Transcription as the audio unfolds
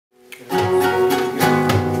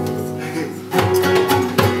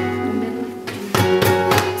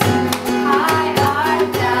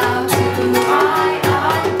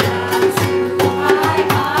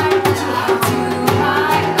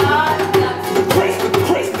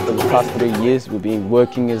past 3 years we've been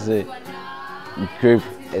working as a group,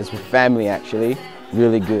 as a family actually,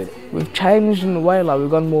 really good. We've changed in a way, like we've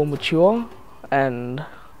gotten more mature and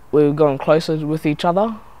we've gotten closer with each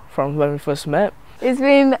other from when we first met. It's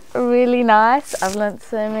been really nice. I've learnt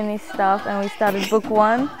so many stuff and we started book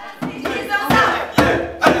 1.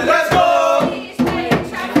 Let's go!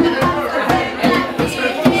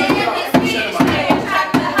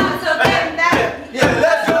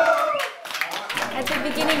 At the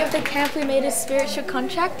beginning of the camp we made a spiritual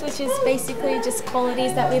contract, which is basically just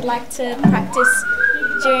qualities that we'd like to practice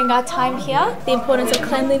during our time here. The importance of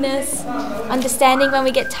cleanliness, understanding when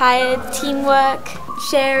we get tired, teamwork,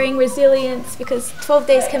 sharing, resilience, because 12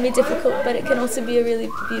 days can be difficult, but it can also be a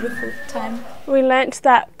really beautiful time. We learnt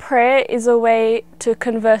that prayer is a way to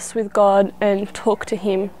converse with God and talk to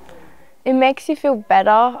Him. It makes you feel better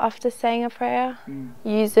after saying a prayer.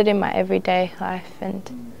 Use it in my everyday life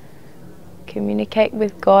and communicate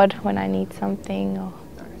with God when I need something or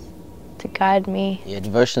to guide me. Yeah,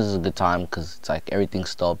 devotions is a good time because it's like everything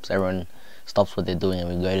stops. Everyone stops what they're doing and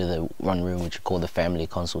we go to the one room which we call the family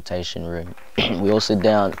consultation room. We all sit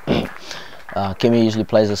down. Kimmy usually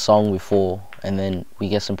plays a song before and then we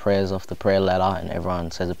get some prayers off the prayer ladder and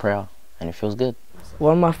everyone says a prayer and it feels good.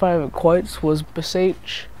 One of my favourite quotes was,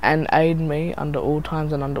 "Beseech and aid me under all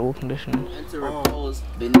times and under all conditions." And to repose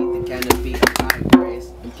beneath the canopy of thy grace,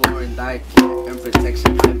 imploring thy care and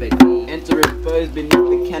protection I beg thee. And to repose beneath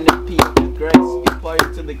the canopy of the grace,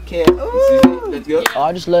 imploring to the care. Let's go.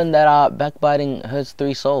 I just learned that backbiting hurts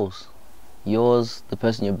 3 souls. Yours, the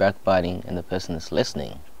person you're backbiting, and the person that's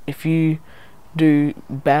listening. If you do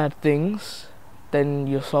bad things, then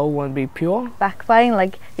your soul won't be pure. Backbiting,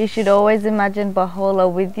 like you should always imagine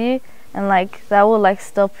Bahá'u'lláh with you, and like that will like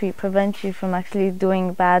stop you, prevent you from actually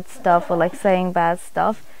doing bad stuff or like saying bad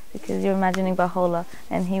stuff, because you're imagining Bahá'u'lláh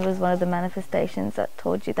and he was one of the manifestations that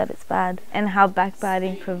told you that it's bad. And how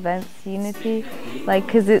backbiting prevents unity, like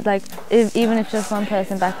because it like even if just one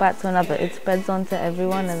person backbites to another, it spreads on to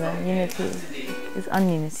everyone and then unity is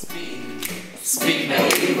ununity. Speak no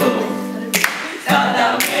evil.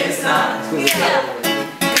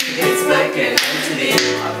 It's like an entity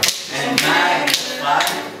and magnify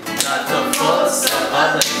not the force of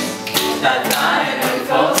others that die and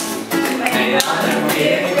force and honor me.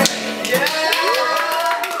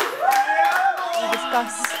 We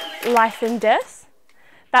discuss life and death.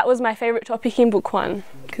 That was my favourite topic in book 1.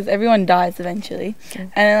 Because everyone dies eventually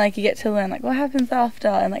and then like you get to learn like what happens after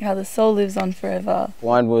and like how the soul lives on forever.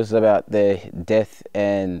 One was about the death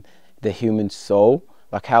and the human soul,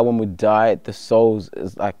 like how when we die the souls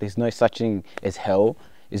is like there's no such thing as hell.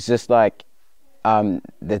 It's just like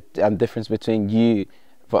the difference between you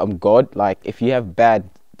from God. Like if you have bad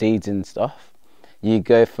deeds and stuff, you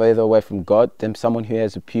go further away from God than someone who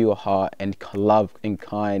has a pure heart and love and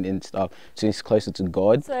kind and stuff, so he's closer to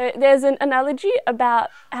God. So there's an analogy about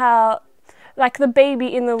how like the baby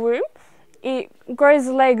in the womb, it grows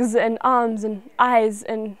legs and arms and eyes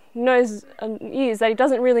and nose and ears that it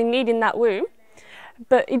doesn't really need in that womb,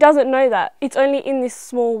 but it doesn't know that. It's only in this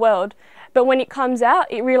small world. But when it comes out,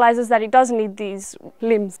 it realises that it does need these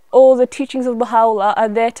limbs. All the teachings of Bahá'u'lláh are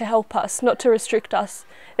there to help us, not to restrict us.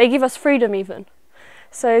 They give us freedom even.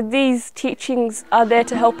 So these teachings are there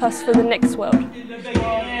to help us for the next world.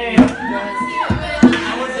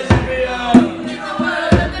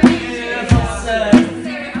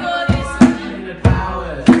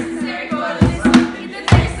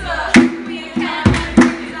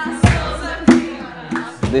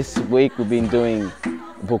 This week we've been doing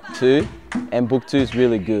book 2, and book 2 is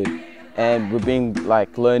really good. And we've been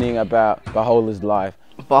like learning about Bahá'u'llah's life.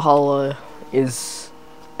 Baha'u'lláh is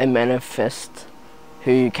a manifest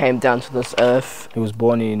who came down to this earth. He was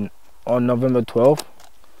born on November 12th,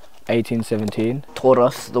 1817. Taught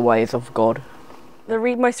us the ways of God. The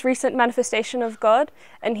most recent manifestation of God,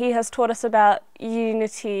 and he has taught us about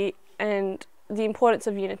unity and the importance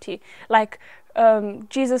of unity. Like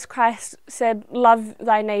Jesus Christ said, love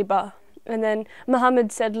thy neighbour, and then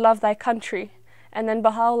Muhammad said, love thy country, and then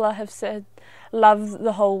Baha'u'lláh have said, love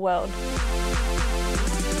the whole world.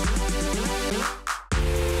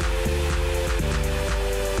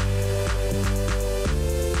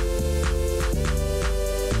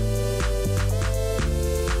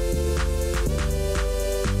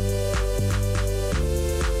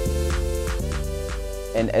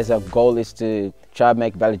 And as our goal is to try to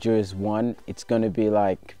make Ballajura as one, it's going to be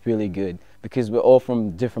like really good. because we're all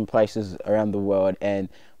from different places around the world. And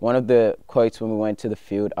one of the quotes when we went to the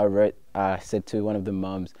field, I said to one of the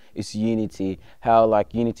mums, is unity. How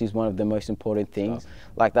like unity is one of the most important things.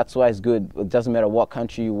 Like that's why it's good. It doesn't matter what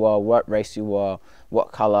country you are, what race you are,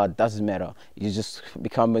 what color, it doesn't matter. You just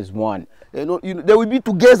become as one. You know, they will be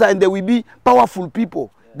together and they will be powerful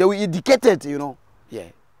people. They will be educated, you know. Yeah.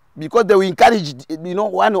 Because they will encourage, you know,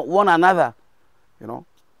 one another, you know.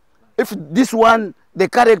 If this one, the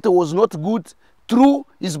character was not good, through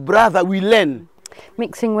his brother we learn.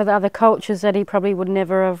 Mixing with other cultures that he probably would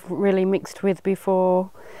never have really mixed with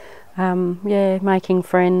before. Yeah, making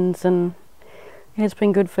friends, and it's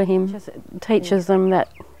been good for him. Just teaches them that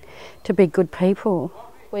to be good people.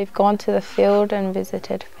 We've gone to the field and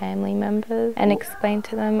visited family members and explained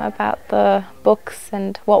to them about the books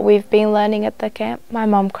and what we've been learning at the camp. My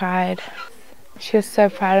mum cried. She was so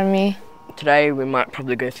proud of me. Today we might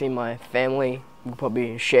probably go see my family. We'll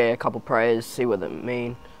probably share a couple prayers, see what they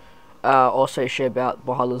mean. Also share about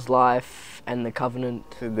Baha'u'llah's life and the covenant.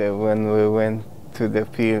 Today when we went to the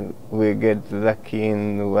field, we get lucky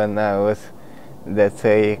in 1 hour that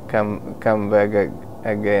say come back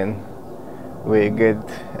again. We get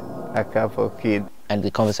a couple kids. And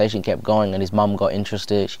the conversation kept going and his mum got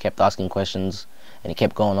interested. She kept asking questions and it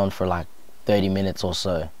kept going on for like 30 minutes or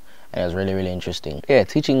so. And it was really, really interesting. Yeah,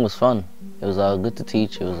 teaching was fun. It was good to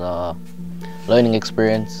teach. It was a learning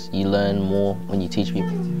experience. You learn more when you teach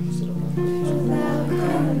people.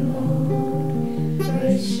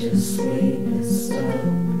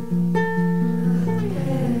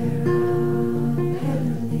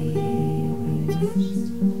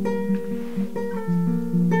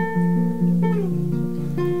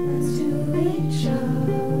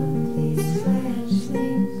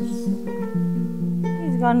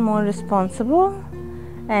 More responsible,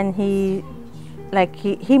 and he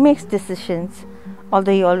makes decisions.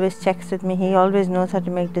 Although he always checks with me, he always knows how to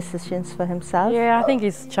make decisions for himself. Yeah, I think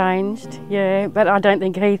he's changed, yeah, but I don't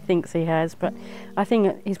think he thinks he has, but I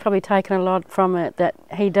think he's probably taken a lot from it that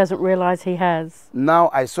he doesn't realise he has. Now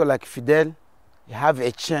I saw like Fidel, he have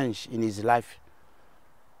a change in his life.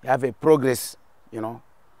 He have a progress, you know.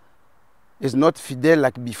 It's not Fidel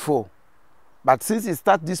like before. But since he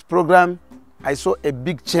started this program, I saw a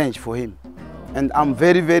big change for him. And I'm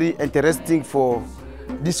very, very interested for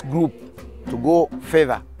this group to go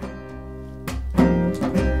further.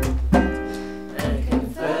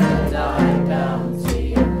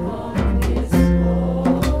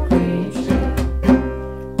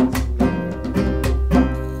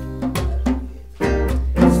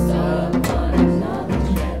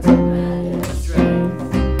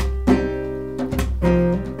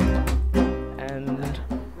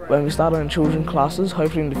 When we start on children classes,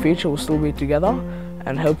 hopefully in the future we'll still be together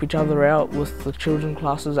and help each other out with the children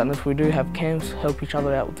classes, and if we do have camps, help each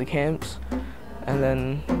other out with the camps, and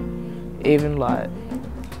then even like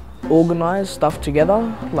organise stuff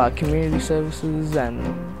together, like community services and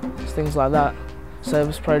things like that,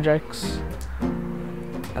 service projects,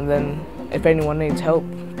 and then if anyone needs help,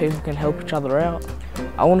 people can help each other out.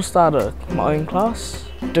 I want to start my own class,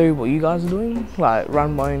 do what you guys are doing, like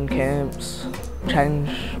run my own camps, change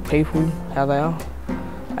people how they are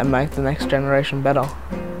and make the next generation better.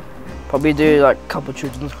 Probably do like a couple of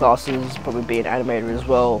children's classes, probably be an animator as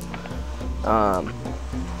well.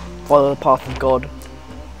 Follow the path of God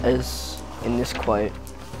as in this quote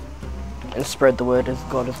and spread the word of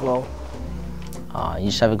God as well. You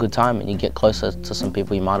just have a good time and you get closer to some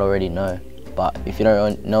people you might already know. But if you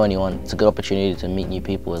don't know anyone, it's a good opportunity to meet new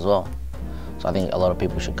people as well. So I think a lot of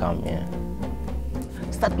people should come, yeah.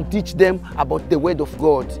 Start to teach them about the word of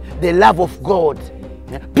God, the love of God,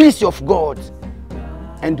 peace of God.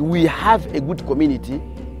 And we have a good community.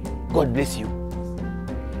 God bless you.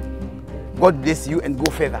 God bless you and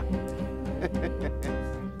go further.